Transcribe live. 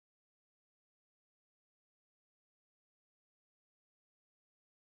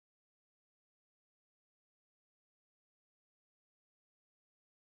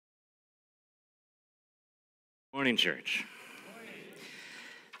Morning, church.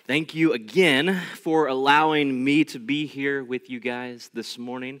 Thank you again for allowing me to be here with you guys this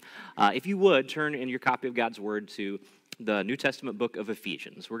morning. If you would, turn in your copy of God's Word to the New Testament book of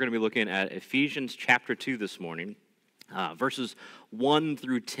Ephesians. We're going to be looking at Ephesians chapter 2 this morning. Verses 1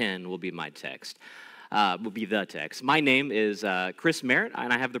 through 10 will be my text. Will be the text. My name is Chris Merritt,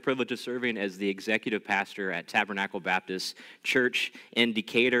 and I have the privilege of serving as the executive pastor at Tabernacle Baptist Church in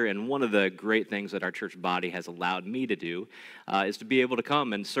Decatur. And one of the great things that our church body has allowed me to do is to be able to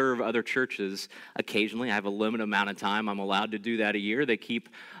come and serve other churches occasionally. I have a limited amount of time. I'm allowed to do that a year. They keep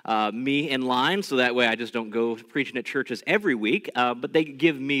me in line, so that way I just don't go preaching at churches every week, but they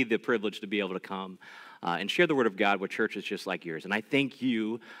give me the privilege to be able to come and share the Word of God with churches just like yours. And I thank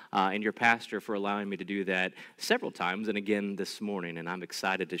you and your pastor for allowing me to do that several times, and again this morning. And I'm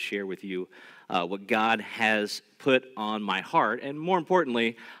excited to share with you what God has put on my heart. And more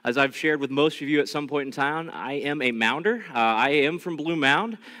importantly, as I've shared with most of you at some point in time, I am a Mounder. I am from Blue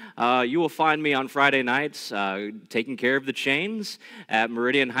Mound. You will find me on Friday nights taking care of the chains at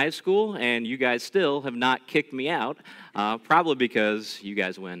Meridian High School, and you guys still have not kicked me out, probably because you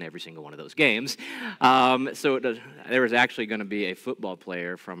guys win every single one of those games. There was actually going to be a football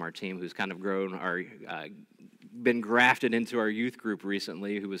player from our team who's kind of been grafted into our youth group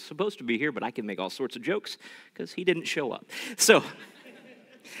recently, who was supposed to be here, but I can make all sorts of jokes because he didn't show up. So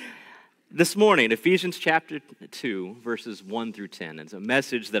this morning, Ephesians chapter 2, verses 1 through 10. It's a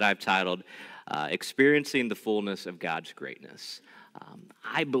message that I've titled, Experiencing the Fullness of God's Greatness.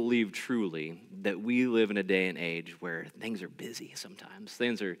 I believe truly that we live in a day and age where things are busy sometimes,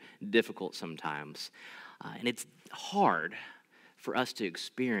 things are difficult sometimes, and it's hard for us to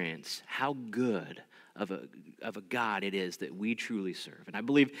experience how good of a God it is that we truly serve. And I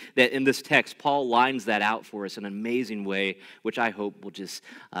believe that in this text, Paul lines that out for us in an amazing way, which I hope will just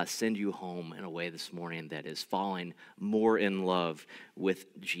send you home in a way this morning that is falling more in love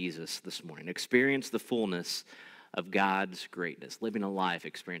with Jesus this morning. Experience the fullness of God's greatness, living a life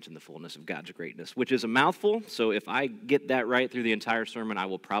experiencing the fullness of God's greatness, which is a mouthful. So if I get that right through the entire sermon, I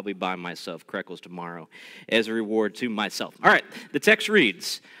will probably buy myself Kreckles tomorrow as a reward to myself. All right, the text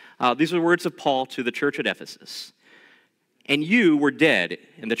reads, these are the words of Paul to the church at Ephesus. And you were dead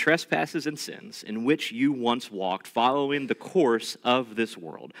in the trespasses and sins in which you once walked, following the course of this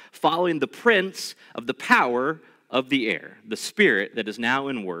world, following the prince of the power of the air, the spirit that is now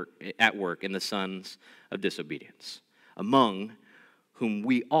at work in the sons of disobedience, among whom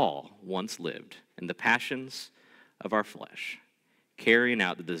we all once lived in the passions of our flesh, carrying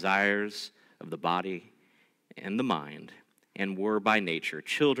out the desires of the body and the mind, and were by nature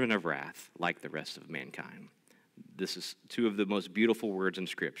children of wrath like the rest of mankind. This is two of the most beautiful words in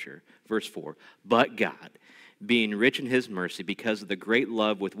Scripture. Verse 4, but God, being rich in his mercy because of the great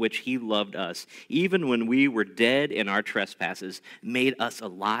love with which he loved us, even when we were dead in our trespasses, made us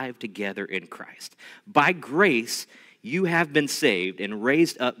alive together in Christ. By grace you have been saved and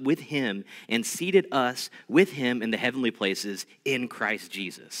raised up with him and seated us with him in the heavenly places in Christ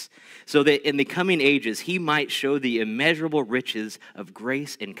Jesus, so that in the coming ages he might show the immeasurable riches of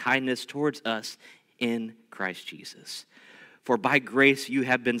grace and kindness towards us in Christ Jesus. For by grace you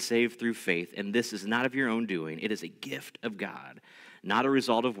have been saved through faith, and this is not of your own doing. It is a gift of God, not a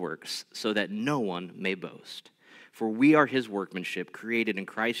result of works, so that no one may boast. For we are his workmanship, created in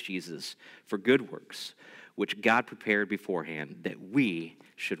Christ Jesus for good works, which God prepared beforehand that we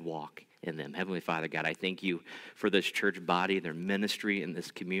should walk in them. Heavenly Father, God, I thank you for this church body, their ministry in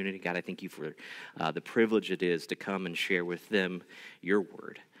this community. God, I thank you for the privilege it is to come and share with them your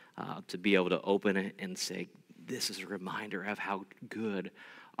word, to be able to open it and say, this is a reminder of how good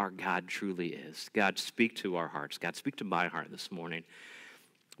our God truly is. God, speak to our hearts. God, speak to my heart this morning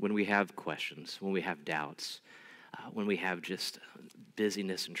when we have questions, when we have doubts, when we have just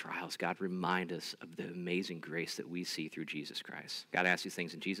busyness and trials. God, remind us of the amazing grace that we see through Jesus Christ. God, I ask these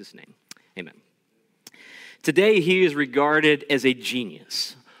things in Jesus' name. Amen. Today, he is regarded as a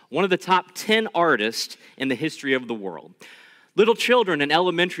genius, one of the top 10 artists in the history of the world. Little children in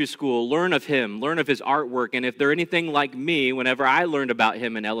elementary school learn of him, learn of his artwork, and if they're anything like me, whenever I learned about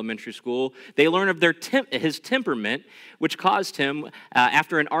him in elementary school, they learn of his temperament, which caused him,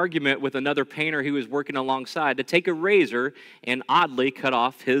 after an argument with another painter he was working alongside, to take a razor and oddly cut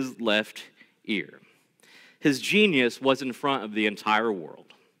off his left ear. His genius was in front of the entire world.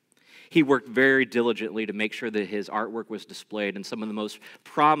 He worked very diligently to make sure that his artwork was displayed in some of the most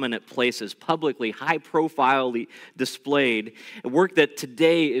prominent places, publicly, high-profile displayed, a work that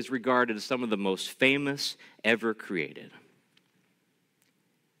today is regarded as some of the most famous ever created.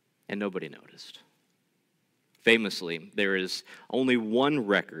 And nobody noticed. Famously, there is only one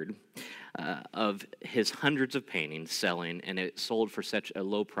record of his hundreds of paintings selling, and it sold for such a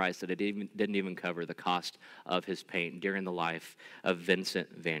low price that it didn't even cover the cost of his paint during the life of Vincent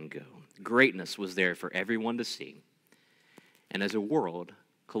van Gogh. Greatness was there for everyone to see. And as a world,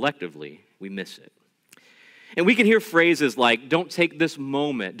 collectively, we miss it. And we can hear phrases like, don't take this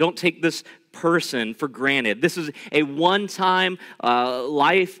moment, don't take this person for granted. This is a one-time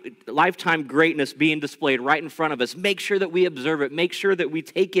lifetime greatness being displayed right in front of us. Make sure that we observe it. Make sure that we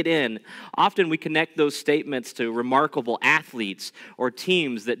take it in. Often we connect those statements to remarkable athletes or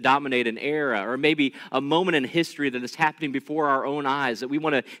teams that dominate an era, or maybe a moment in history that is happening before our own eyes that we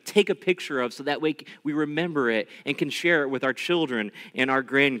want to take a picture of so that way we remember it and can share it with our children and our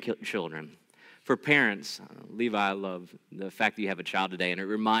grandchildren. For parents, Levi, I love the fact that you have a child today, and it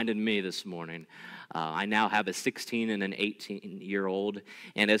reminded me this morning. I now have a 16 and an 18-year-old,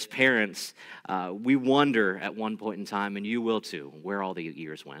 and as parents, we wonder at one point in time, and you will too, where all the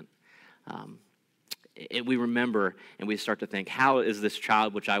years went. We remember and we start to think, how is this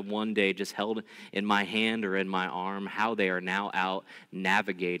child, which I one day just held in my hand or in my arm, how they are now out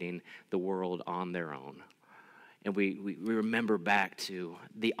navigating the world on their own. And we remember back to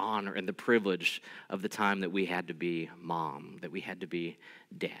the honor and the privilege of the time that we had to be mom, that we had to be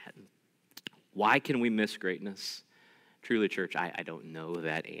dad. Why can we miss greatness? Truly, church, I don't know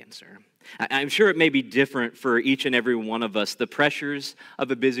that answer. I'm sure it may be different for each and every one of us. The pressures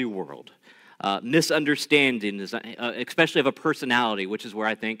of a busy world, misunderstandings, especially of a personality, which is where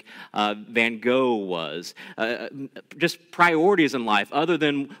I think Van Gogh was. Just priorities in life other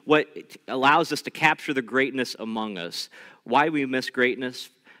than what allows us to capture the greatness among us. Why we miss greatness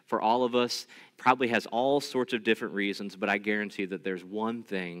for all of us probably has all sorts of different reasons, but I guarantee that there's one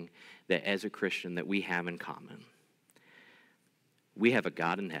thing that as a Christian that we have in common. We have a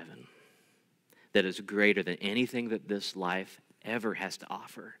God in heaven that is greater than anything that this life ever has to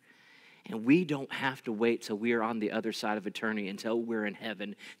offer. And we don't have to wait till we are on the other side of eternity, until we're in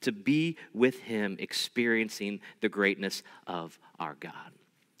heaven, to be with him experiencing the greatness of our God.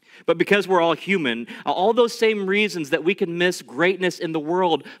 But because we're all human, all those same reasons that we can miss greatness in the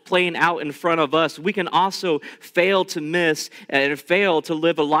world playing out in front of us, we can also fail to miss and fail to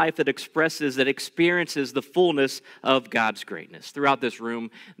live a life that experiences the fullness of God's greatness. Throughout this room,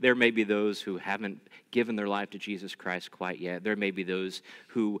 there may be those who haven't given their life to Jesus Christ quite yet. There may be those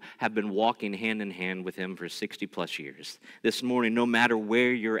who have been walking hand in hand with him for 60 plus years. This morning, no matter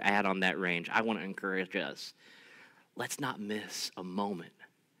where you're at on that range, I want to encourage us, let's not miss a moment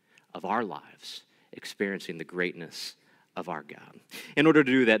of our lives experiencing the greatness of our God. In order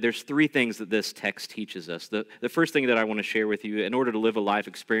to do that, there's three things that this text teaches us. The first thing that I want to share with you, in order to live a life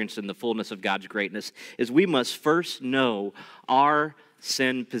experienced in the fullness of God's greatness, is we must first know our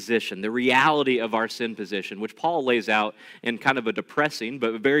sin position, the reality of our sin position, which Paul lays out in kind of a depressing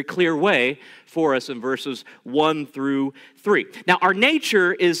but a very clear way for us in verses 1 through 3. Now, our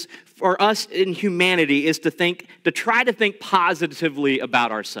nature is, for us in humanity, is to try to think positively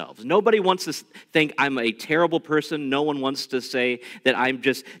about ourselves. Nobody wants to think I'm a terrible person. No one wants to say that I'm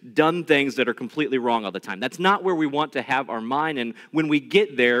just done things that are completely wrong all the time. That's not where we want to have our mind, and when we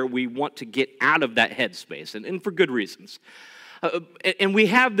get there, we want to get out of that headspace, and for good reasons. And we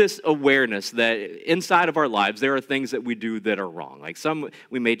have this awareness that inside of our lives, there are things that we do that are wrong. Like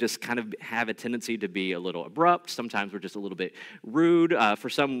we may just kind of have a tendency to be a little abrupt. Sometimes we're just a little bit rude. For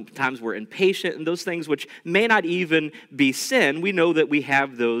sometimes we're impatient, and those things which may not even be sin, we know that we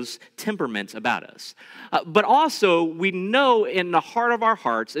have those temperaments about us. But also, we know in the heart of our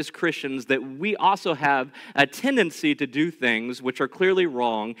hearts as Christians that we also have a tendency to do things which are clearly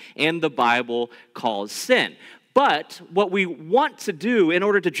wrong and the Bible calls sin. But what we want to do in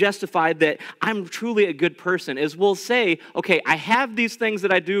order to justify that I'm truly a good person is we'll say, okay, I have these things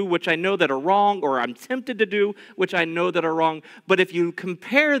that I do which I know that are wrong, or I'm tempted to do which I know that are wrong, but if you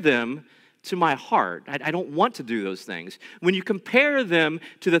compare them to my heart, I don't want to do those things. When you compare them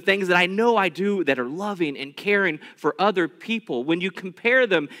to the things that I know I do that are loving and caring for other people, when you compare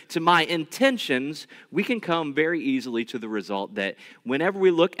them to my intentions, we can come very easily to the result that whenever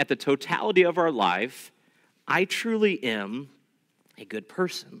we look at the totality of our life, I truly am a good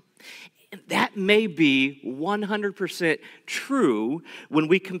person. And that may be 100% true when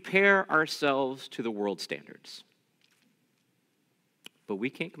we compare ourselves to the world standards. But we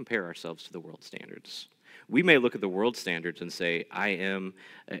can't compare ourselves to the world standards. We may look at the world standards and say, I am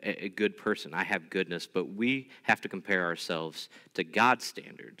a good person, I have goodness, but we have to compare ourselves to God's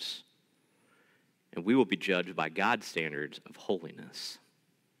standards. And we will be judged by God's standards of holiness.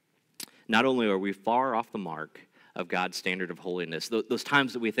 Not only are we far off the mark of God's standard of holiness. Those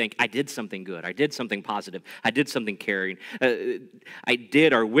times that we think, I did something good, I did something positive, I did something caring, I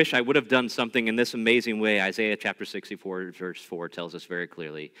did or wish I would have done something in this amazing way. Isaiah chapter 64, verse 4 tells us very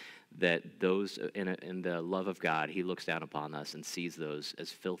clearly that those in the love of God, he looks down upon us and sees those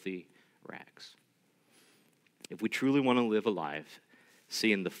as filthy rags. If we truly want to live a life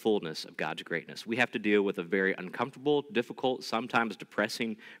seeing the fullness of God's greatness, we have to deal with a very uncomfortable, difficult, sometimes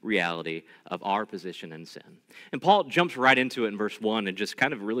depressing reality of our position in sin. And Paul jumps right into it in verse 1 and just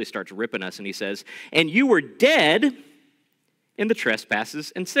kind of really starts ripping us, and he says, "And you were dead in the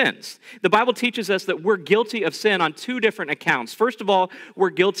trespasses and sins." The Bible teaches us that we're guilty of sin on two different accounts. First of all, we're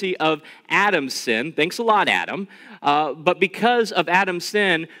guilty of Adam's sin. Thanks a lot, Adam. But because of Adam's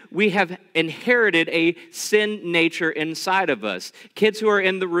sin, we have inherited a sin nature inside of us. Kids who are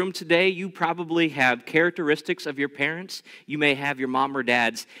in the room today, you probably have characteristics of your parents. You may have your mom or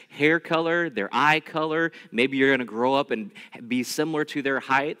dad's hair color, their eye color. Maybe you're going to grow up and be similar to their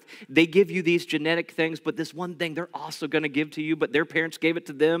height. They give you these genetic things, but this one thing they're also going to give to you, but their parents gave it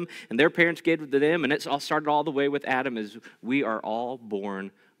to them, and their parents gave it to them, and it's all started all the way with Adam, is we are all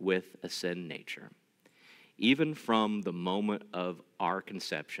born with a sin nature. Even from the moment of our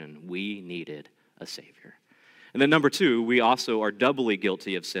conception, we needed a Savior. And then number two, we also are doubly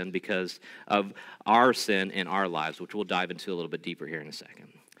guilty of sin because of our sin in our lives, which we'll dive into a little bit deeper here in a second.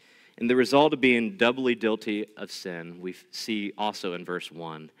 And the result of being doubly guilty of sin, we see also in verse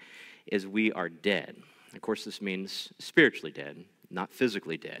 1, is we are dead. Of course, this means spiritually dead, not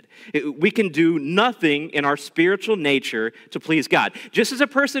physically dead. We can do nothing in our spiritual nature to please God. Just as a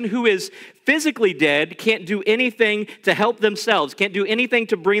person who is physically dead can't do anything to help themselves, can't do anything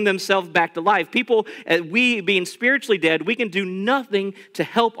to bring themselves back to life, we being spiritually dead, we can do nothing to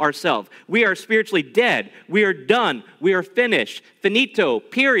help ourselves. We are spiritually dead. We are done. We are finished. Finito,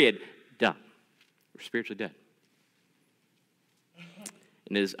 period, done. We're spiritually dead.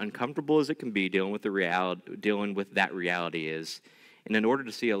 And as uncomfortable as it can be dealing with that reality is, and in order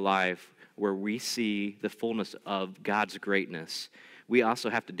to see a life where we see the fullness of God's greatness, we also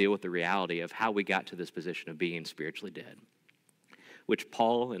have to deal with the reality of how we got to this position of being spiritually dead. Which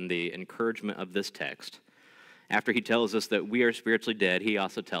Paul, in the encouragement of this text, after he tells us that we are spiritually dead, he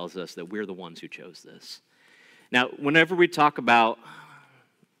also tells us that we're the ones who chose this. Now, whenever we talk about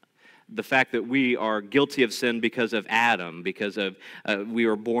the fact that we are guilty of sin because of Adam, because of we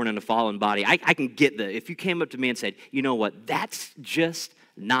were born in a fallen body, I can get that. If you came up to me and said, you know what, that's just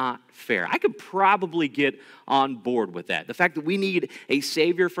not fair, I could probably get on board with that. The fact that we need a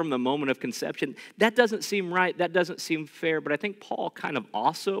Savior from the moment of conception, that doesn't seem right, that doesn't seem fair, but I think Paul kind of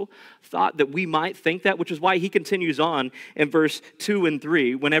also thought that we might think that, which is why he continues on in verse 2 and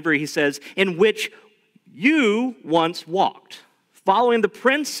 3, whenever he says, in which you once walked, following the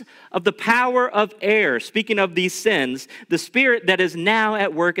prince of the power of air, speaking of these sins, the spirit that is now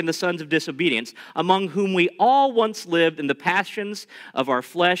at work in the sons of disobedience, among whom we all once lived in the passions of our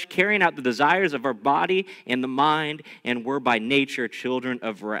flesh, carrying out the desires of our body and the mind, and were by nature children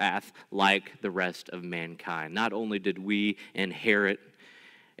of wrath like the rest of mankind. Not only did we inherit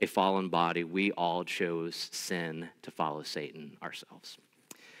a fallen body, we all chose sin to follow Satan ourselves.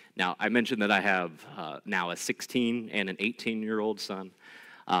 Now, I mentioned that I have now a 16 and an 18-year-old son.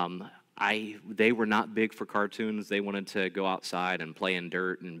 They were not big for cartoons. They wanted to go outside and play in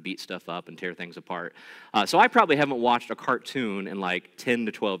dirt and beat stuff up and tear things apart. So I probably haven't watched a cartoon in like 10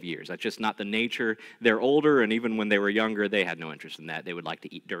 to 12 years. That's just not the nature. They're older, and even when they were younger, they had no interest in that. They would like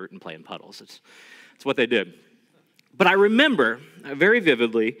to eat dirt and play in puddles. It's what they did. But I remember very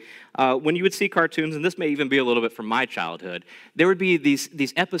vividly when you would see cartoons, and this may even be a little bit from my childhood, there would be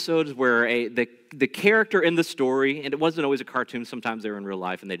these episodes where the character in the story, and it wasn't always a cartoon, sometimes they were in real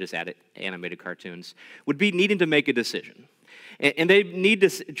life and they just added animated cartoons, would be needing to make a decision. And they need to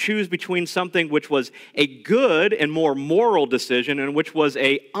choose between something which was a good and more moral decision and which was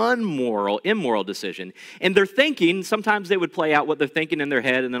a immoral decision. And they're thinking, sometimes they would play out what they're thinking in their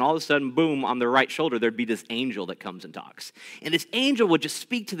head, and then all of a sudden, boom, on their right shoulder, there'd be this angel that comes and talks. And this angel would just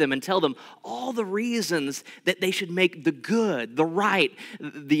speak to them and tell them all the reasons that they should make the good, the right,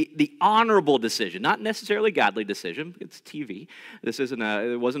 the honorable decision. Not necessarily godly decision. It's TV.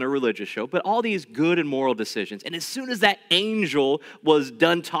 It wasn't a religious show, but all these good and moral decisions. And as soon as that angel was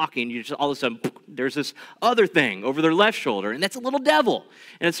done talking, you just all of a sudden, there's this other thing over their left shoulder, and that's a little devil.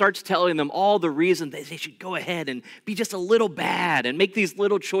 And it starts telling them all the reasons they should go ahead and be just a little bad and make these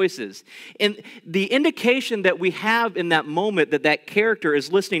little choices. And the indication that we have in that moment that character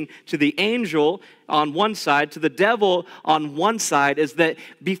is listening to the angel on one side, to the devil on one side, is that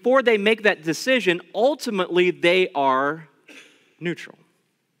before they make that decision, ultimately they are neutral.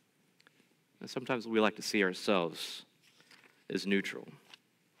 And sometimes we like to see ourselves as neutral.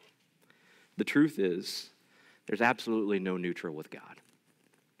 The truth is, there's absolutely no neutral with God.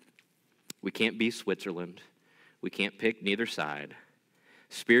 We can't be Switzerland. We can't pick neither side.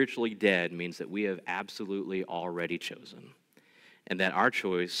 Spiritually dead means that we have absolutely already chosen. And that our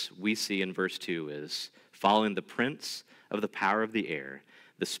choice, we see in verse 2, is following the prince of the power of the air,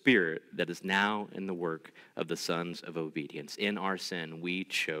 the spirit that is now in the work of the sons of obedience. In our sin, we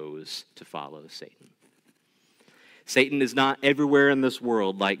chose to follow Satan. Satan is not everywhere in this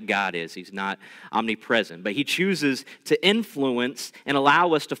world like God is. He's not omnipresent, but he chooses to influence and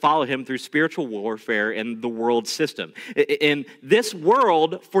allow us to follow him through spiritual warfare and the world system. In this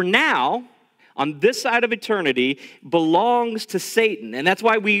world, for now, on this side of eternity, belongs to Satan. And that's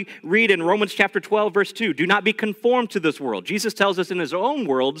why we read in Romans chapter 12, verse 2, do not be conformed to this world. Jesus tells us in his own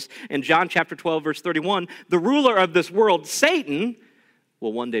words, in John chapter 12, verse 31, the ruler of this world, Satan,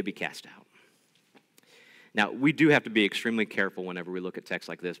 will one day be cast out. Now, we do have to be extremely careful whenever we look at texts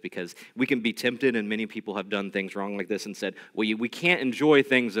like this, because we can be tempted, and many people have done things wrong like this and said, well, we can't enjoy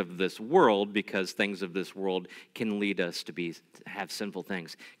things of this world because things of this world can lead us to have sinful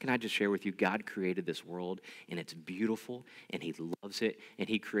things. Can I just share with you, God created this world, and it's beautiful, and he loves it, and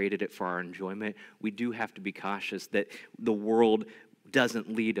he created it for our enjoyment. We do have to be cautious that the world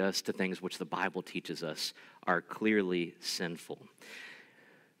doesn't lead us to things which the Bible teaches us are clearly sinful.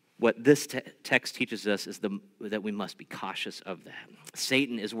 What this text teaches us is that we must be cautious of that.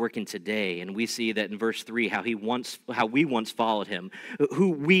 Satan is working today, and we see that in verse 3, how we once followed him,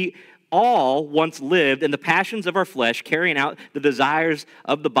 who we all once lived in the passions of our flesh, carrying out the desires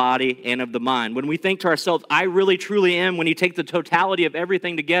of the body and of the mind. When we think to ourselves, I really truly am, when you take the totality of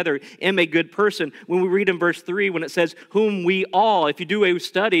everything together, am a good person. When we read in verse 3, when it says, whom we all, if you do a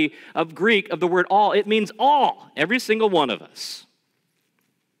study of Greek, of the word all, it means all, every single one of us.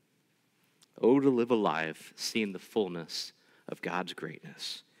 Oh, to live a life seeing the fullness of God's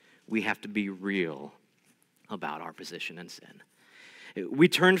greatness. We have to be real about our position in sin. We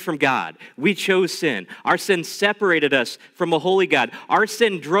turned from God. We chose sin. Our sin separated us from a holy God. Our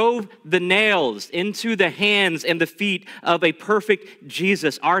sin drove the nails into the hands and the feet of a perfect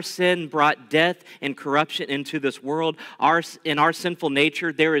Jesus. Our sin brought death and corruption into this world. In our sinful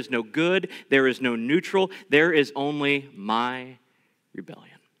nature, there is no good. There is no neutral. There is only my rebellion.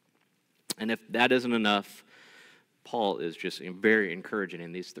 And if that isn't enough, Paul is just very encouraging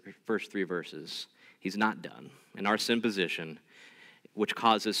in these first three verses. He's not done. In our sin position, which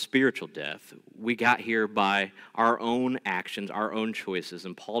causes spiritual death, we got here by our own actions, our own choices,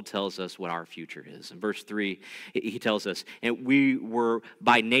 and Paul tells us what our future is. In verse 3, he tells us, and we were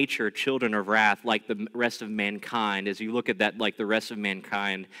by nature children of wrath like the rest of mankind. As you look at that, like the rest of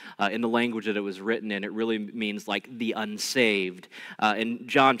mankind, in the language that it was written in, it really means like the unsaved. And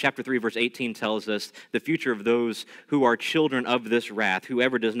John chapter 3, verse 18 tells us the future of those who are children of this wrath.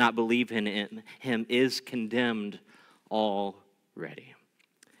 Whoever does not believe in him is condemned already.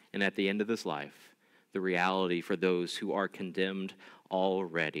 And at the end of this life, the reality for those who are condemned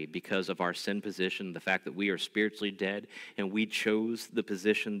already because of our sin position, the fact that we are spiritually dead and we chose the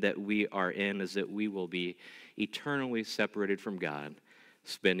position that we are in, is that we will be eternally separated from God,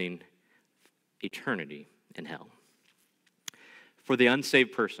 spending eternity in hell. For the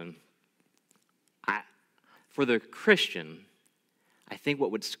unsaved person, for the Christian, I think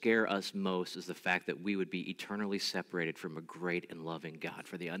what would scare us most is the fact that we would be eternally separated from a great and loving God.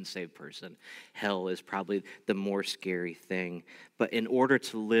 For the unsaved person, hell is probably the more scary thing. But in order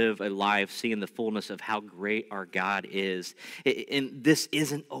to live a life seeing the fullness of how great our God is, and this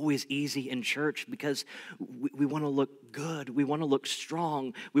isn't always easy in church because we want to look good, we want to look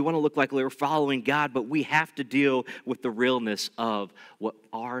strong, we want to look like we're following God, but we have to deal with the realness of what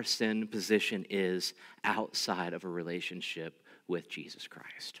our sin position is outside of a relationship with Jesus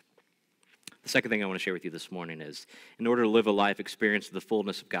Christ. The second thing I want to share with you this morning is, in order to live a life experiencing the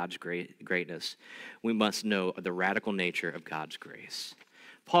fullness of God's greatness, we must know the radical nature of God's grace.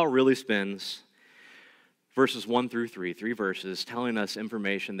 Paul really spends verses 1 through 3 verses, telling us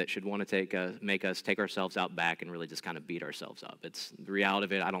information that should want to make us take ourselves out back and really just kind of beat ourselves up. It's the reality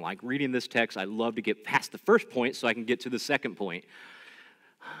of it. I don't like reading this text. I love to get past the first point so I can get to the second point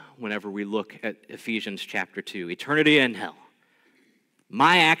whenever we look at Ephesians chapter 2, eternity in hell.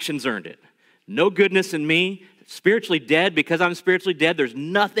 My actions earned it. No goodness in me. Spiritually dead. Because I'm spiritually dead, there's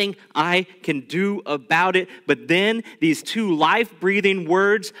nothing I can do about it. But then these two life-breathing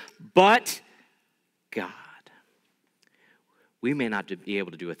words, but God. We may not be able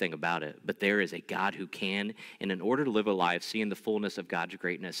to do a thing about it, but there is a God who can. And in order to live a life seeing the fullness of God's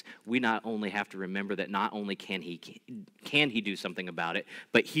greatness, we not only have to remember that not only can he do something about it,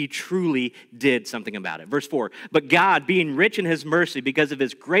 but he truly did something about it. Verse 4, but God, being rich in his mercy because of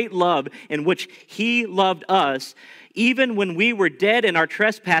his great love in which he loved us, even when we were dead in our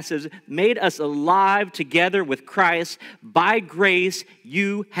trespasses, made us alive together with Christ. By grace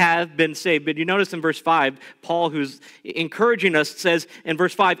you have been saved. But you notice in verse 5, Paul, who's encouraging us, says in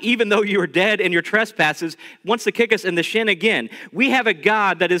verse 5, even though you were dead in your trespasses, wants to kick us in the shin again. We have a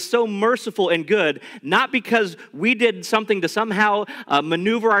God that is so merciful and good, not because we did something to somehow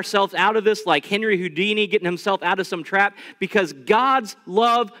maneuver ourselves out of this, like Henry Houdini getting himself out of some trap, because God's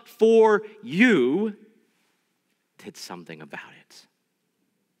love for you did something about it.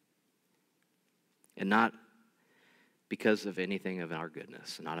 And not because of anything of our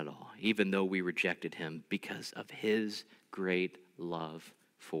goodness, not at all. Even though we rejected him, because of his great love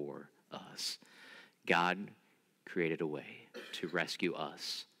for us. God created a way to rescue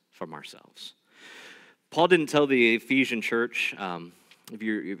us from ourselves. Paul didn't tell the Ephesian church, if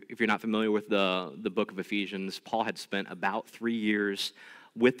you're not familiar with the book of Ephesians, Paul had spent about 3 years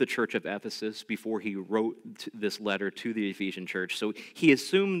with the church of Ephesus before he wrote this letter to the Ephesian church. So he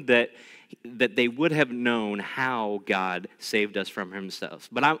assumed that they would have known how God saved us from himself.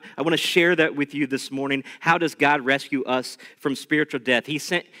 But I want to share that with you this morning. How does God rescue us from spiritual death? He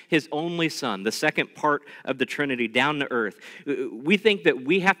sent his only son, the second part of the Trinity, down to earth. We think that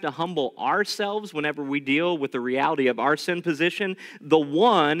we have to humble ourselves whenever we deal with the reality of our sin position. The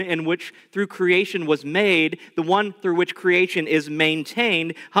one in which through creation was made, the one through which creation is maintained,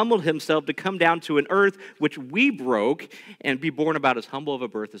 humbled himself to come down to an earth which we broke and be born about as humble of a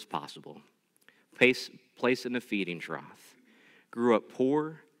birth as possible. Placed in a feeding trough. Grew up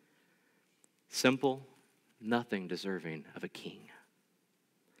poor, simple, nothing deserving of a king.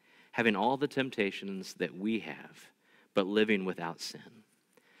 Having all the temptations that we have, but living without sin.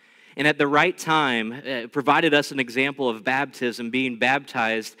 And at the right time, provided us an example of baptism, being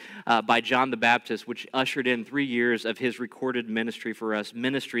baptized by John the Baptist, which ushered in 3 years of his recorded ministry for us,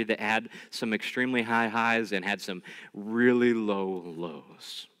 ministry that had some extremely high highs and had some really low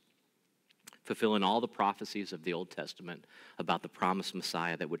lows. Fulfilling all the prophecies of the Old Testament about the promised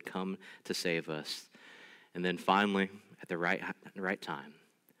Messiah that would come to save us. And then finally, at the right time,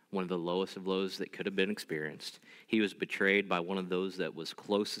 one of the lowest of lows that could have been experienced, he was betrayed by one of those that was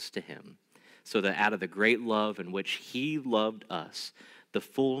closest to him, so that out of the great love in which he loved us, the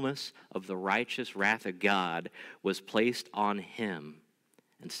fullness of the righteous wrath of God was placed on him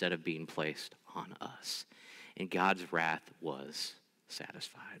instead of being placed on us. And God's wrath was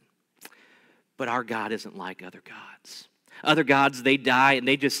satisfied. But our God isn't like other gods. Other gods, they die and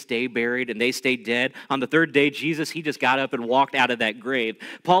they just stay buried and they stay dead. On the third day, Jesus, he just got up and walked out of that grave.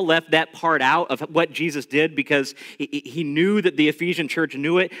 Paul left that part out of what Jesus did because he knew that the Ephesian church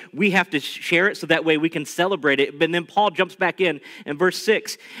knew it. We have to share it so that way we can celebrate it. But then Paul jumps back in verse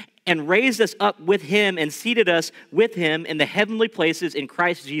 6. And raised us up with him and seated us with him in the heavenly places in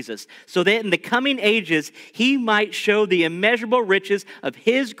Christ Jesus, so that in the coming ages he might show the immeasurable riches of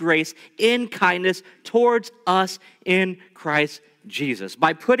his grace in kindness towards us in Christ Jesus.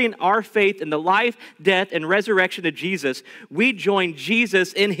 By putting our faith in the life, death, and resurrection of Jesus, we join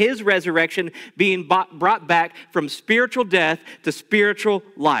Jesus in his resurrection, being brought back from spiritual death to spiritual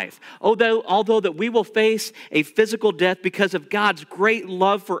life. Although that we will face a physical death because of God's great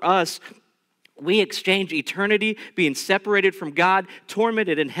love for us, we exchange eternity being separated from God,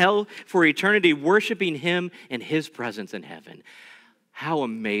 tormented in hell for eternity, worshiping him in his presence in heaven. How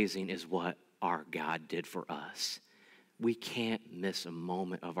amazing is what our God did for us. We can't miss a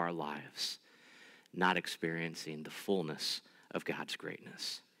moment of our lives not experiencing the fullness of God's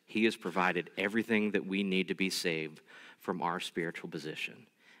greatness. He has provided everything that we need to be saved from our spiritual position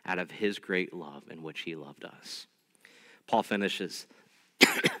out of his great love in which he loved us. Paul finishes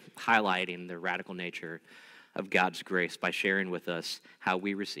highlighting the radical nature of God's grace by sharing with us how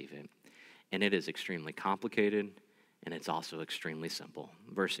we receive it. And it is extremely complicated, and it's also extremely simple.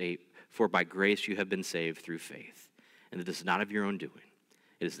 Verse 8, for by grace you have been saved through faith. And it is not of your own doing.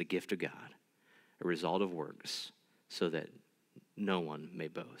 It is the gift of God, a result of works, so that no one may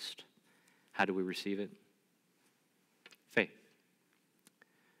boast. How do we receive it? Faith.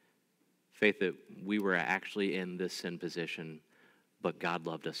 Faith that we were actually in this sin position, but God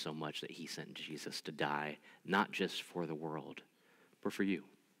loved us so much that he sent Jesus to die, not just for the world, but for you,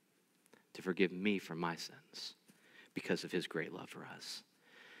 to forgive me for my sins because of his great love for us.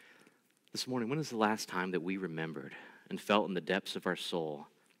 This morning, when is the last time that we remembered and felt in the depths of our soul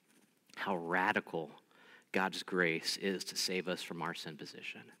how radical God's grace is to save us from our sin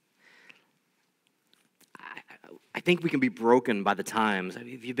position. I think we can be broken by the times.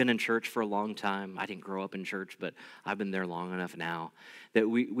 If you've been in church for a long time, I didn't grow up in church, but I've been there long enough now, that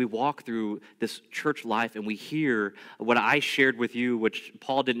we walk through this church life and we hear what I shared with you, which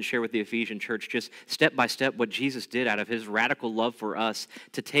Paul didn't share with the Ephesian church, just step by step what Jesus did out of his radical love for us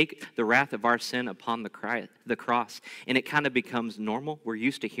to take the wrath of our sin upon the cross. And it kind of becomes normal. We're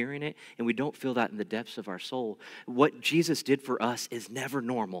used to hearing it, and we don't feel that in the depths of our soul. What Jesus did for us is never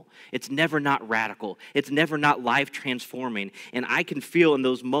normal. It's never not radical. It's never not life transforming. And I can feel in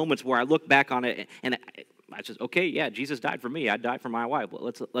those moments where I look back on it and I just, okay, yeah, Jesus died for me. I died for my wife.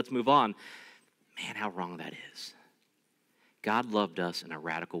 Let's move on. Man, how wrong that is. God loved us in a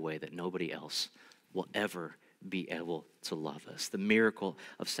radical way that nobody else will ever be able to love us. The miracle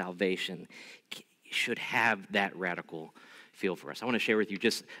of salvation should have that radical feel for us. I want to share with you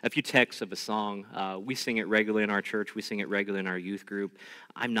just a few texts of a song. We sing it regularly in our church. We sing it regularly in our youth group.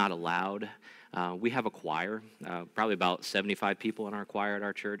 I'm Not Allowed. We have a choir, probably about 75 people in our choir at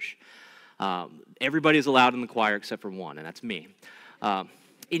our church. Everybody's allowed in the choir except for one, and that's me. And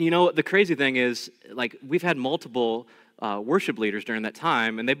you know, the crazy thing is, like, we've had multiple worship leaders during that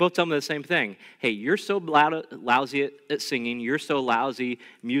time, and they both tell me the same thing. Hey, you're so lousy at singing, you're so lousy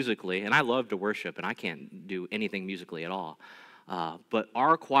musically, and I love to worship, and I can't do anything musically at all. But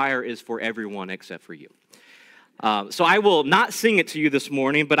our choir is for everyone except for you. So I will not sing it to you this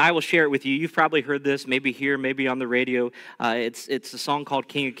morning, but I will share it with you. You've probably heard this, maybe here, maybe on the radio. It's a song called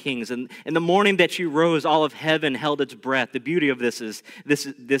King of Kings. And in the morning that you rose, all of heaven held its breath. The beauty of this is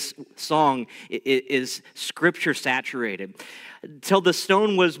this song is scripture saturated. Till the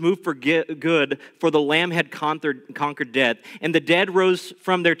stone was moved for good, for the Lamb had conquered death. And the dead rose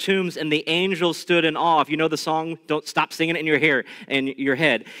from their tombs, and the angels stood in awe. If you know the song, don't stop singing it in your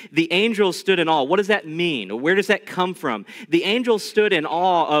head. The angels stood in awe. What does that mean? Where does that come from? The angels stood in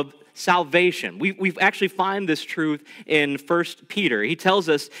awe of salvation. We actually find this truth in 1 Peter. He tells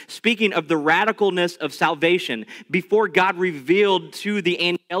us, speaking of the radicalness of salvation, before God revealed to the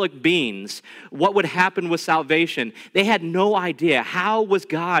angelic beings what would happen with salvation, they had no idea how was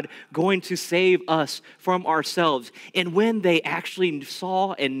God going to save us from ourselves. And when they actually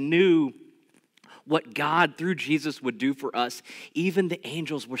saw and knew what God through Jesus would do for us, even the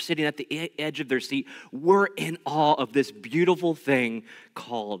angels were sitting at the edge of their seat, were in awe of this beautiful thing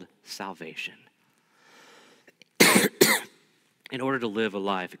called salvation. In order to live a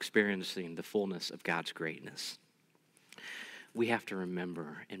life experiencing the fullness of God's greatness, we have to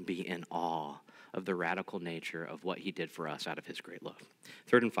remember and be in awe of the radical nature of what he did for us out of his great love.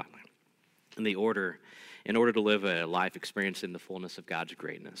 Third and finally, in order to live a life experiencing the fullness of God's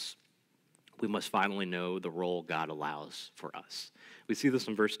greatness, we must finally know the role God allows for us. We see this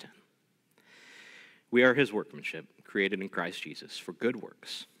in verse 10. We are his workmanship, created in Christ Jesus for good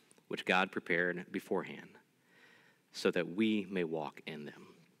works, which God prepared beforehand so that we may walk in them.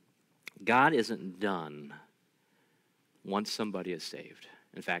 God isn't done once somebody is saved.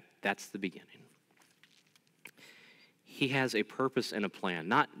 In fact, that's the beginning. He has a purpose and a plan,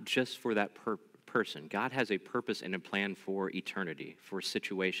 not just for that person. God has a purpose and a plan for eternity, for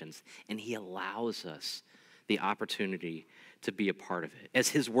situations, and he allows us the opportunity to be a part of it. As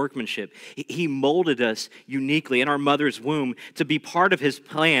his workmanship, he molded us uniquely in our mother's womb to be part of his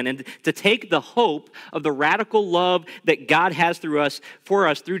plan and to take the hope of the radical love that God has for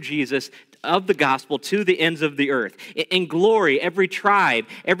us through Jesus of the gospel to the ends of the earth. In glory, every tribe,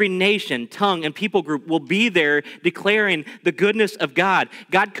 every nation, tongue, and people group will be there declaring the goodness of God.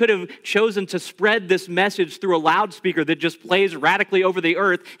 God could have chosen to spread this message through a loudspeaker that just plays radically over the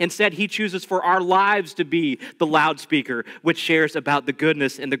earth. Instead, he chooses for our lives to be the loudspeaker which shares about the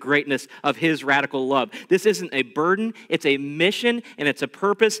goodness and the greatness of his radical love. This isn't a burden, it's a mission, and it's a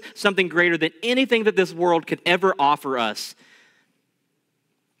purpose, something greater than anything that this world could ever offer us.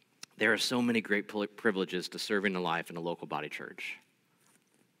 There are so many great privileges to serving a life in a local body church.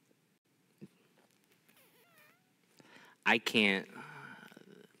 I can't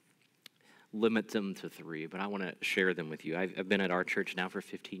limit them to 3, but I want to share them with you. I've been at our church now for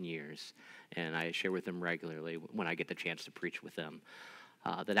 15 years, and I share with them regularly when I get the chance to preach with them,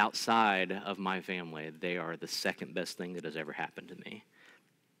 that outside of my family, they are the second best thing that has ever happened to me.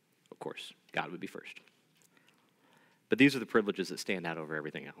 Of course, God would be first. But these are the privileges that stand out over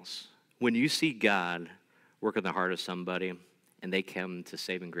everything else. When you see God work in the heart of somebody and they come to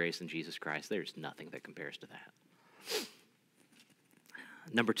saving grace in Jesus Christ, there's nothing that compares to that.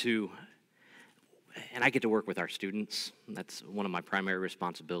 Number 2, And I get to work with our students. That's one of my primary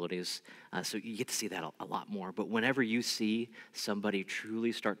responsibilities. So you get to see that a lot more. But whenever you see somebody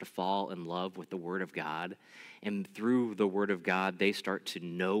truly start to fall in love with the Word of God, and through the Word of God, they start to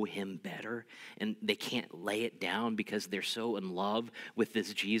know Him better, and they can't lay it down because they're so in love with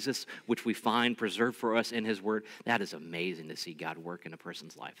this Jesus, which we find preserved for us in His Word, that is amazing to see God work in a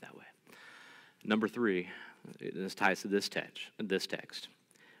person's life that way. Number 3, this ties to this text.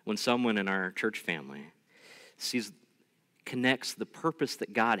 When someone in our church family connects the purpose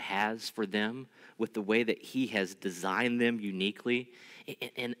that God has for them with the way that He has designed them uniquely,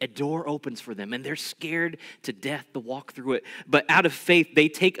 and a door opens for them, and they're scared to death to walk through it. But out of faith, they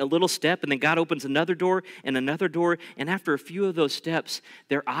take a little step, and then God opens another door, and after a few of those steps,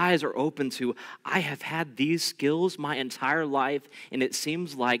 their eyes are open to, I have had these skills my entire life, and it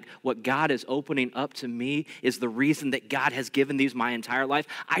seems like what God is opening up to me is the reason that God has given these my entire life.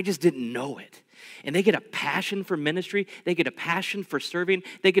 I just didn't know it. And they get a passion for ministry. They get a passion for serving.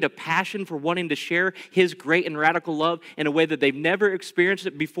 They get a passion for wanting to share His great and radical love in a way that they've never experienced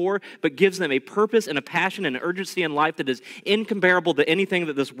it before, but gives them a purpose and a passion and an urgency in life that is incomparable to anything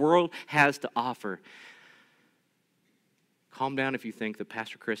that this world has to offer. Calm down if you think that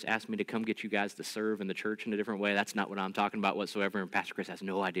Pastor Chris asked me to come get you guys to serve in the church in a different way. That's not what I'm talking about whatsoever, and Pastor Chris has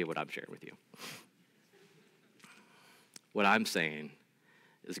no idea what I'm sharing with you. What I'm saying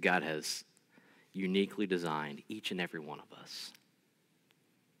is God has uniquely designed each and every one of us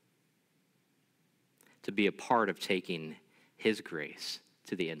to be a part of taking His grace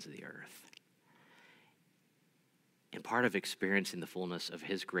to the ends of the earth. And part of experiencing the fullness of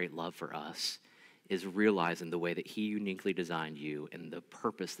His great love for us is realizing the way that He uniquely designed you and the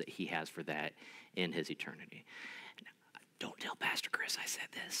purpose that He has for that in His eternity. Don't tell Pastor Chris I said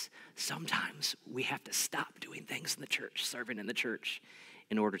this. Sometimes we have to stop doing things in the church, serving in the church,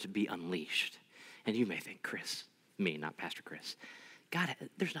 in order to be unleashed. And you may think, Chris, me, not Pastor Chris, God,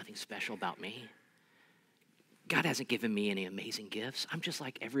 there's nothing special about me. God hasn't given me any amazing gifts. I'm just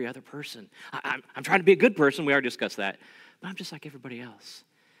like every other person. I'm trying to be a good person. We already discussed that. But I'm just like everybody else.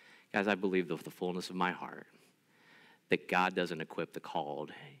 Guys, I believe with the fullness of my heart that God doesn't equip the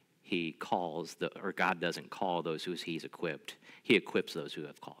called. God doesn't call those who He's equipped. He equips those who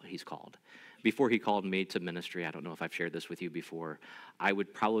He's called. Before He called me to ministry, I don't know if I've shared this with you before, I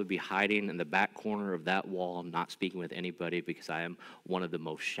would probably be hiding in the back corner of that wall, not speaking with anybody, because I am one of the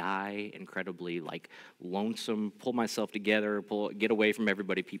most shy, incredibly lonesome, pull myself together, get away from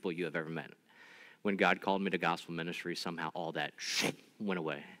everybody people you have ever met. When God called me to gospel ministry, somehow all that went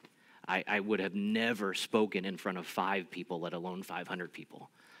away. I would have never spoken in front of 5 people, let alone 500 people.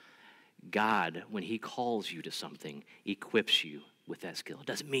 God, when He calls you to something, equips you with that skill. It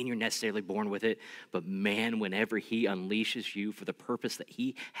doesn't mean you're necessarily born with it, but man, whenever He unleashes you for the purpose that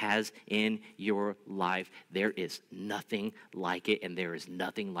He has in your life, there is nothing like it, and there is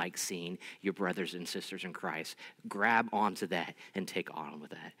nothing like seeing your brothers and sisters in Christ grab onto that and take on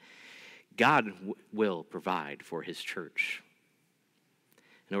with that. God will provide for His church.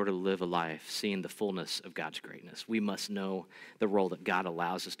 In order to live a life seeing the fullness of God's greatness, we must know the role that God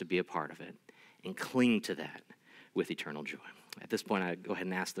allows us to be a part of it and cling to that with eternal joy. At this point, I go ahead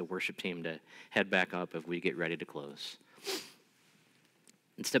and ask the worship team to head back up as we get ready to close.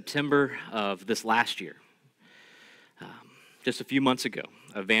 In September of this last year, just a few months ago,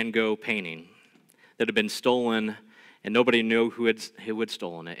 a Van Gogh painting that had been stolen and nobody knew who had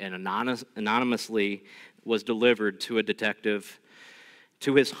stolen it, and anonymously was delivered to a detective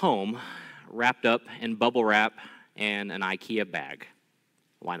to his home, wrapped up in bubble wrap and an IKEA bag.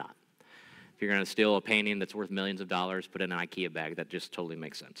 Why not? If you're going to steal a painting that's worth millions of dollars, put it in an IKEA bag. That just totally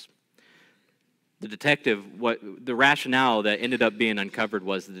makes sense. The detective, the rationale that ended up being uncovered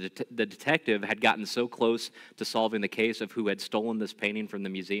was the detective had gotten so close to solving the case of who had stolen this painting from the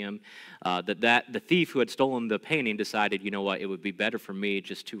museum that the thief who had stolen the painting decided, you know what, it would be better for me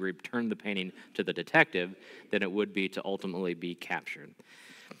just to return the painting to the detective than it would be to ultimately be captured.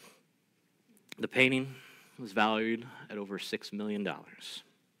 The painting was valued at over $6 million.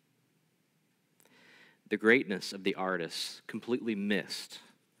 The greatness of the artist completely missed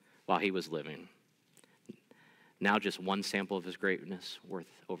while he was living. Now just one sample of his greatness worth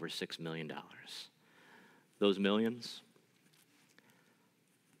over $6 million. Those millions,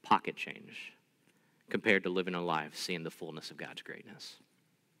 pocket change compared to living a life seeing the fullness of God's greatness.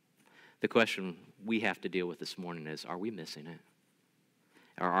 The question we have to deal with this morning is, are we missing it?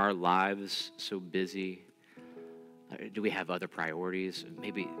 Are our lives so busy? Do we have other priorities?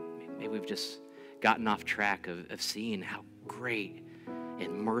 Maybe we've just gotten off track of seeing how great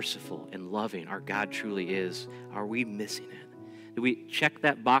and merciful and loving our God truly is. Are we missing it? Do we check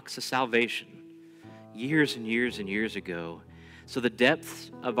that box of salvation? years and years and years ago. So the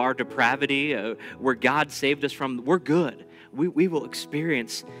depths of our depravity, where God saved us from, we're good. We will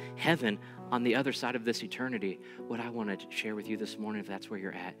experience heaven on the other side of this eternity. What I want to share with you this morning, if that's where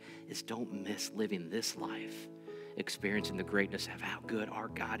you're at, is don't miss living this life, experiencing the greatness of how good our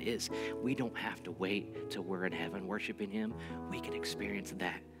God is. We don't have to wait till we're in heaven worshiping him. We can experience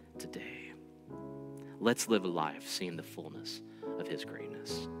that today. Let's live a life seeing the fullness of his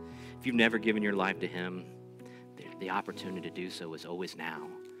greatness. If you've never given your life to him, the opportunity to do so is always now.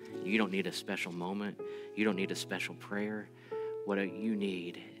 You don't need a special moment. You don't need a special prayer. What you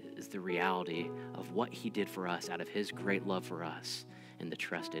need is the reality of what he did for us out of his great love for us and the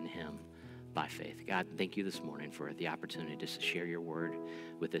trust in him by faith. God, thank you this morning for the opportunity to share your word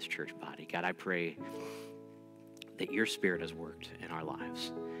with this church body. God, I pray that your spirit has worked in our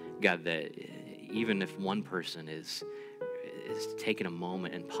lives. God, that even if one person is taking a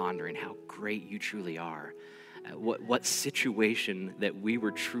moment and pondering how great you truly are, what situation that we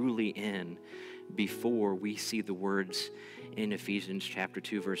were truly in before we see the words in Ephesians chapter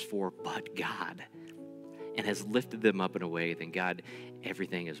 2, verse 4, but God, and has lifted them up in a way, then God,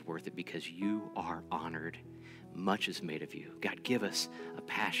 everything is worth it because you are honored. Much is made of you. God, give us a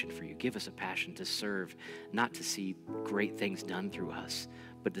passion for you. Give us a passion to serve, not to see great things done through us,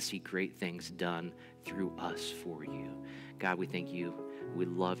 but to see great things done through us for you. God, we thank you. We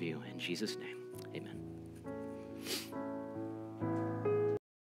love you. In Jesus' name, amen.